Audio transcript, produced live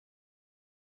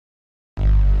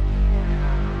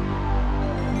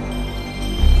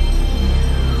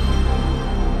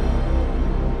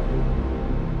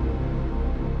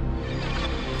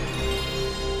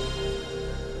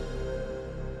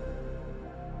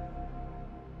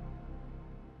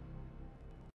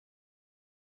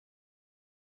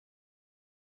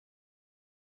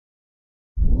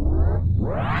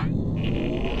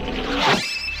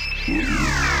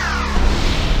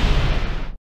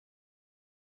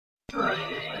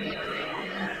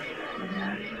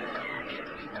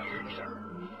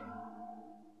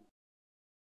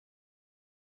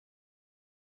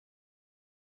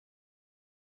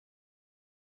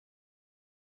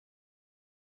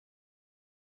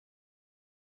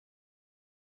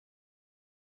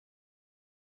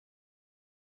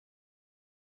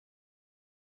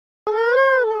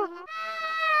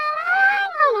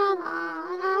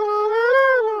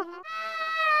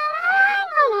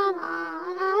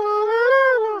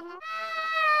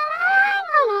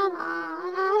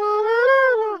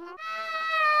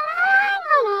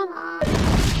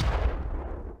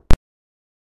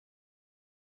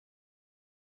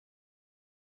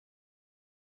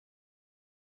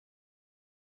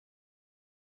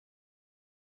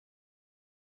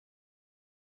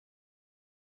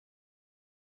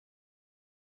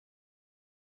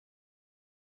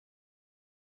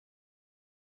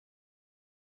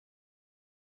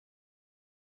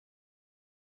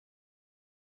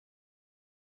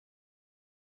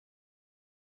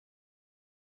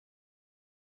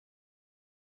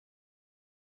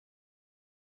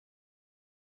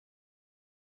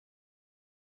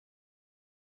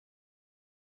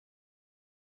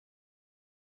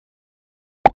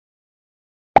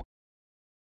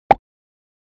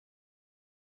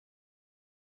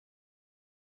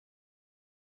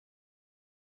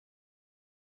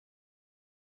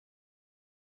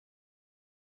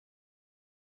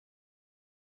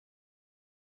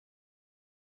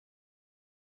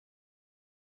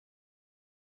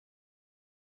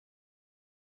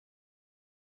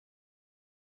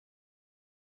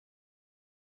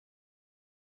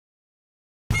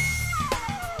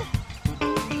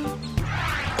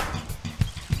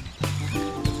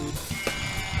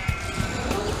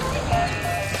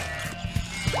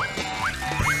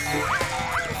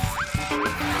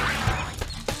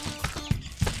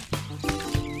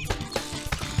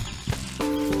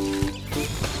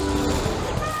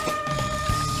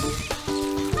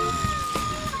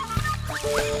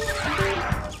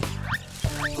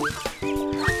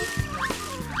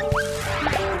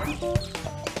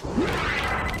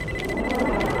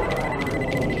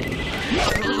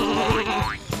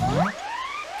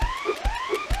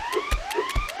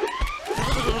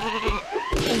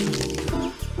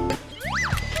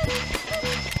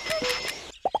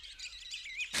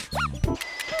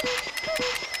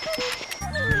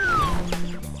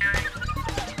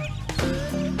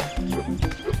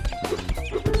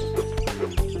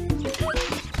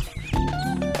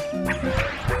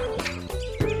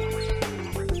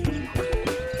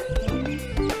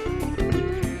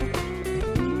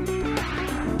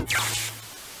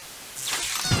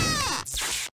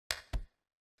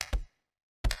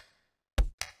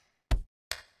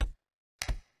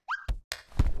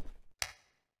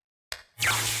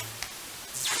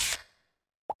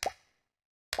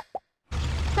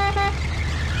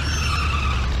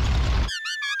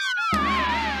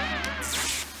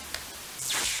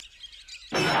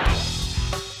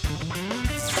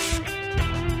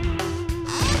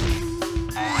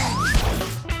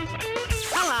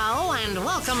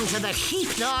Welcome to the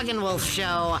Sheep, Dog, and Wolf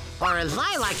Show, or as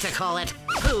I like to call it,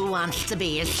 Who Wants to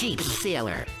Be a Sheep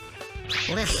Stealer?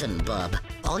 Listen, bub,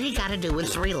 all you gotta do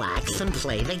is relax and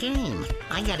play the game.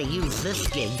 I gotta use this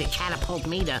gig to catapult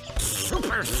me to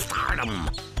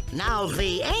superstardom. Now,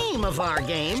 the aim of our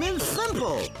game is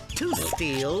simple: to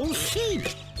steal sheep.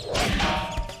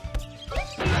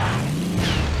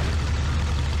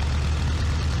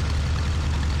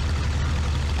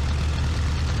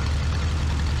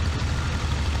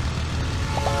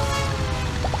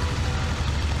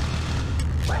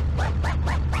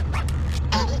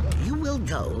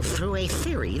 Go through a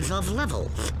series of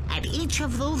levels. At each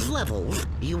of those levels,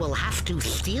 you will have to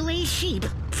steal a sheep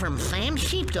from Sam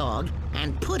Sheepdog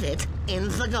and put it in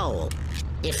the goal.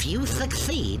 If you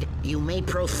succeed, you may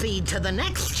proceed to the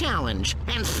next challenge,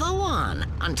 and so on,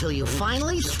 until you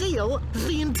finally steal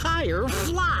the entire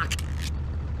flock.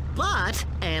 But,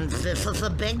 and this is a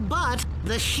big but,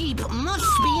 the sheep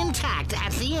must be intact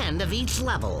at the end of each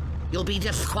level. You'll be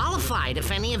disqualified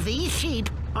if any of these sheep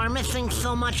are missing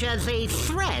so much as a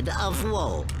thread of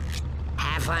wool.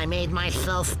 Have I made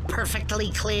myself perfectly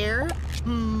clear?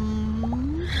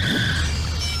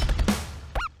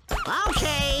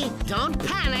 Okay, don't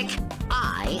panic.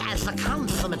 I, as a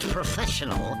consummate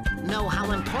professional, know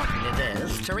how important it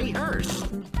is to rehearse.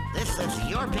 This is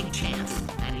your big chance,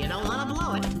 and you don't want to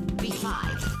blow it.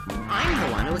 Besides, I'm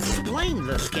the one who explained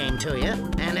this game to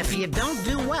you, and if you don't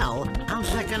do well,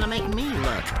 how's that gonna make me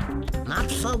look? Not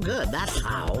so good, that's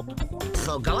how.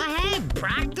 So go ahead,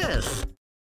 practice.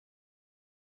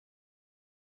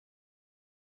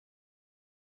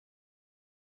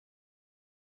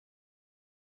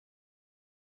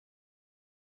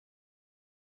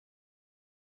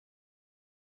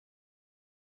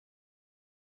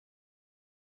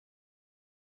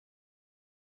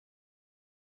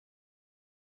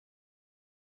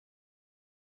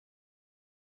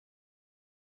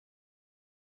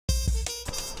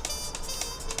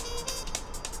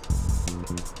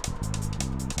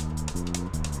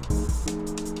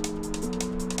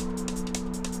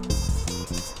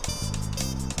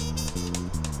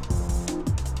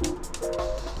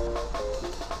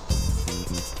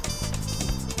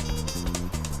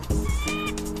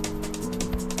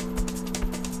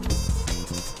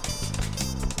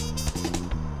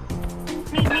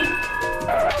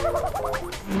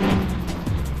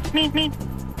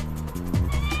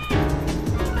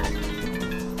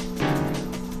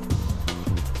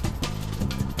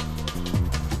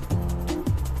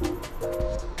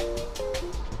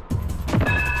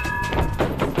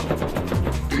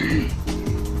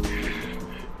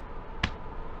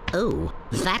 Oh,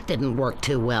 that didn't work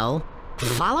too well.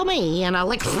 Follow me and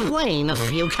I'll explain a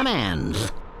few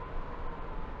commands.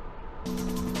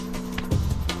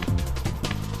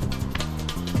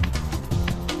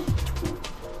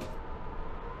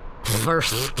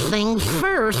 First things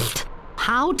first,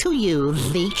 how to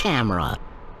use the camera.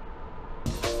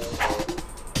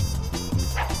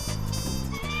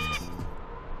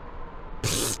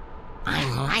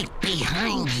 I'm right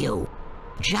behind you.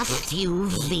 Just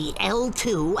use the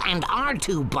L2 and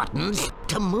R2 buttons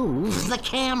to move the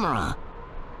camera.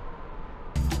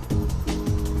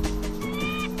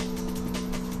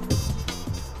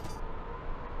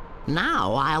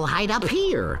 Now I'll hide up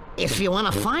here. If you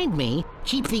want to find me,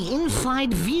 keep the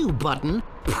inside view button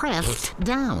pressed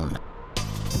down.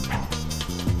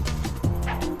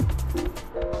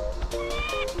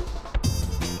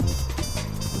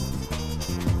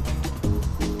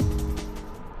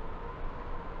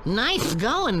 Nice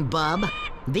going, bub.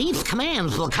 These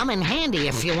commands will come in handy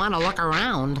if you want to look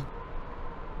around.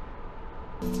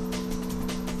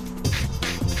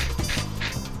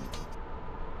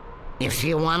 If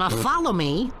you want to follow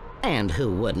me, and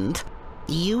who wouldn't,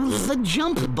 use the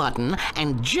jump button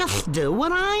and just do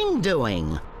what I'm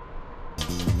doing.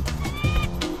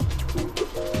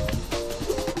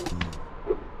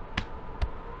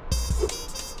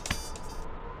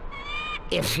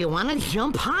 If you want to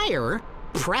jump higher,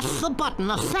 press the button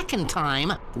a second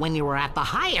time when you are at the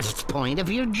highest point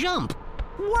of your jump.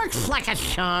 Works like a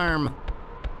charm.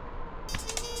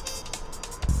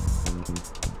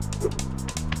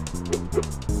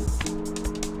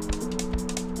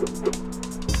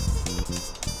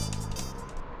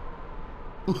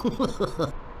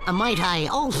 Might I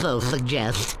also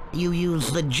suggest you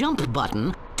use the jump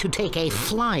button to take a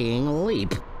flying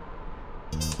leap?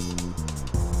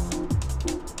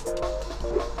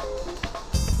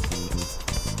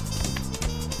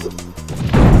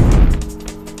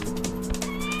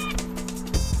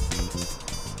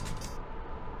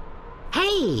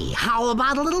 Hey, how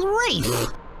about a little race?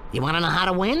 You want to know how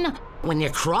to win? When you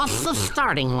cross the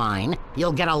starting line,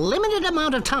 you'll get a limited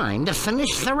amount of time to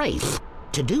finish the race.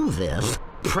 To do this,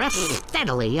 press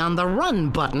steadily on the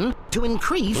run button to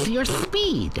increase your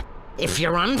speed. If you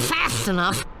run fast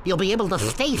enough, you'll be able to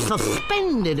stay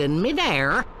suspended in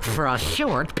midair for a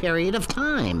short period of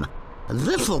time.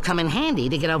 This will come in handy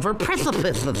to get over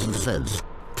precipices.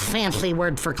 Fancy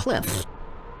word for cliffs.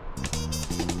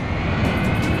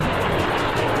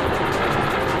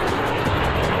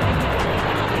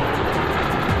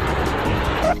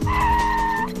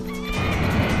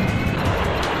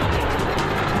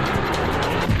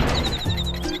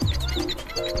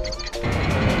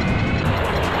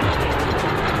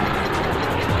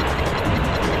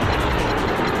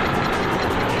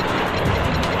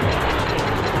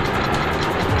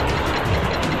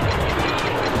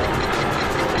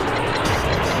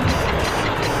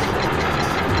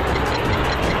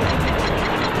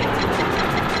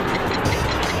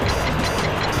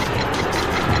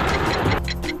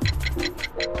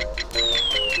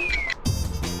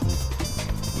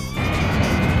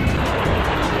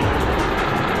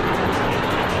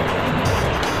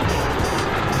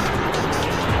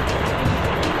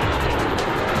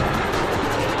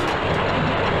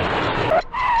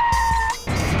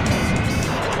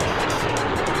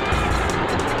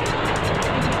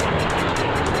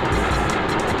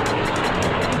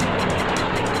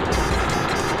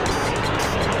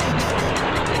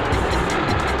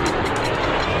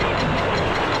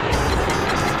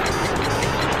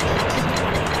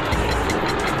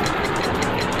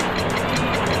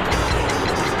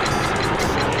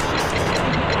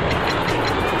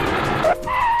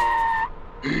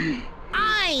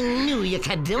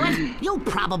 Could do it. You'll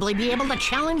probably be able to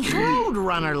challenge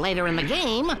Roadrunner later in the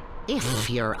game, if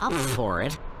you're up for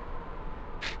it.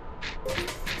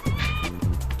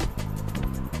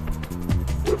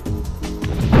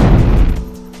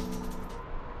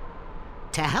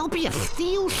 To help you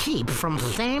steal sheep from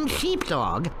Sam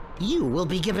Sheepdog, you will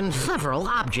be given several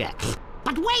objects.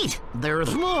 But wait,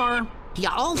 there's more. You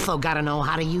also gotta know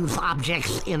how to use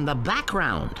objects in the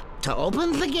background. To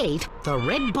open the gate, the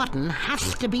red button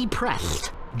has to be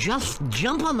pressed. Just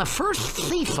jump on the first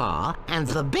seesaw, and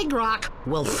the big rock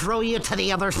will throw you to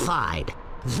the other side.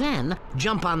 Then,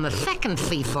 jump on the second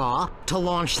seesaw to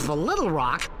launch the little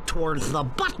rock towards the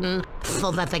button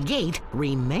so that the gate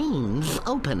remains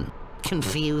open.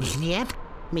 Confused yet?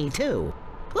 Me too.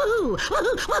 Woohoo!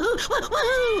 Woohoo! Woohoo!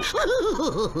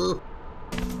 Woohoo! Woohoo!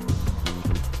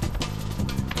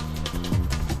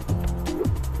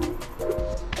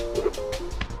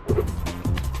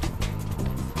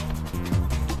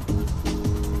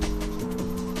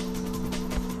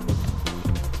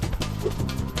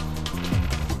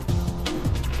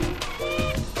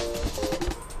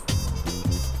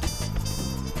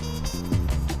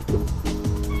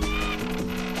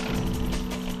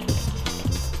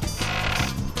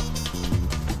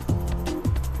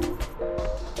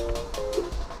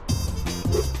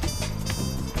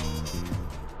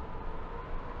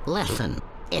 Listen,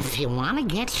 if you want to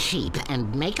get sheep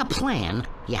and make a plan,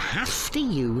 you have to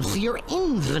use your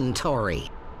inventory.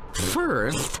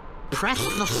 First, press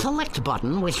the select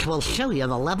button, which will show you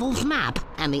the level's map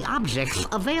and the objects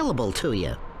available to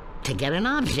you. To get an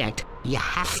object, you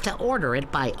have to order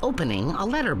it by opening a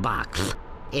letterbox.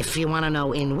 If you want to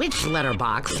know in which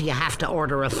letterbox you have to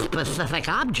order a specific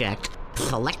object,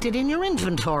 select it in your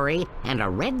inventory, and a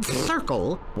red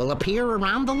circle will appear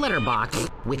around the letterbox,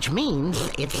 which means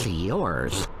it's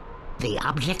yours. The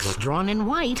objects drawn in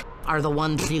white are the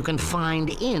ones you can find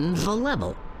in the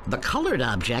level. The colored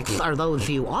objects are those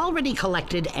you already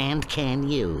collected and can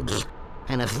use.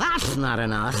 And if that's not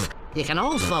enough, you can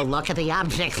also look at the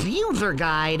object's user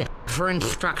guide for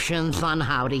instructions on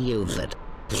how to use it.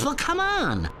 So come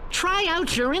on, try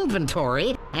out your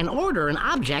inventory and order an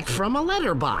object from a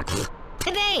letterbox.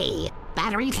 Today!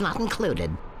 Batteries not included.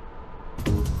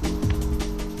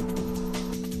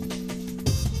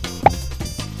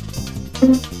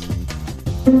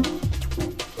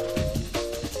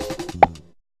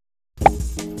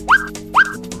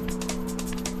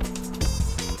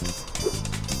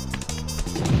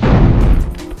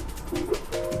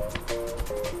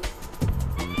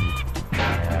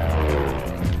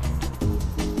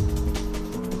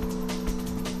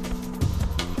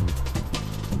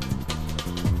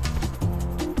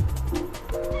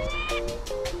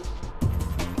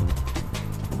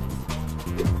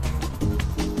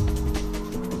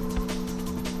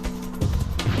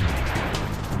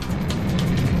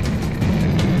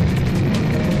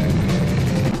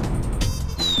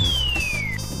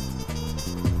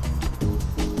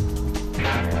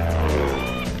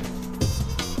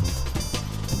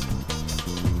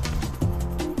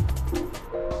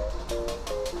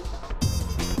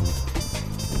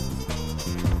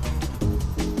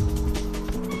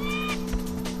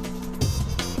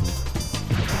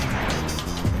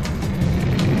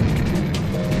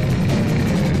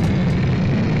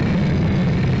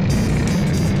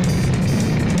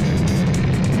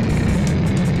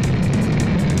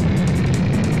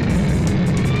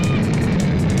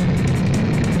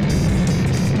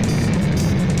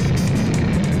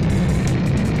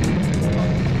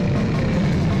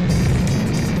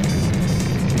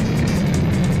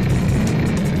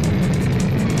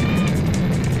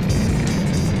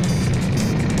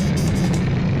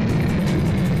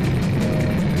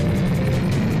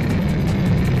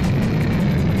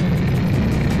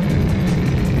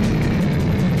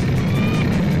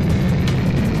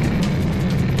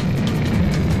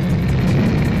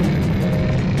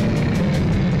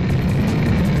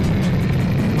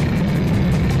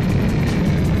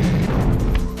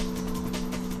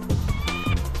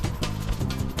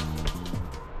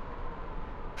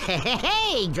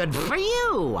 Hey, good for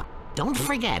you! Don't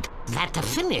forget that to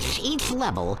finish each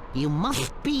level, you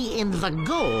must be in the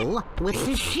goal with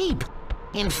the sheep.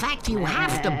 In fact, you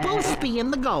have to both be in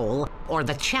the goal, or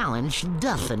the challenge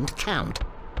doesn't count.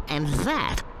 And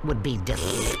that would be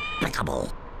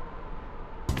despicable.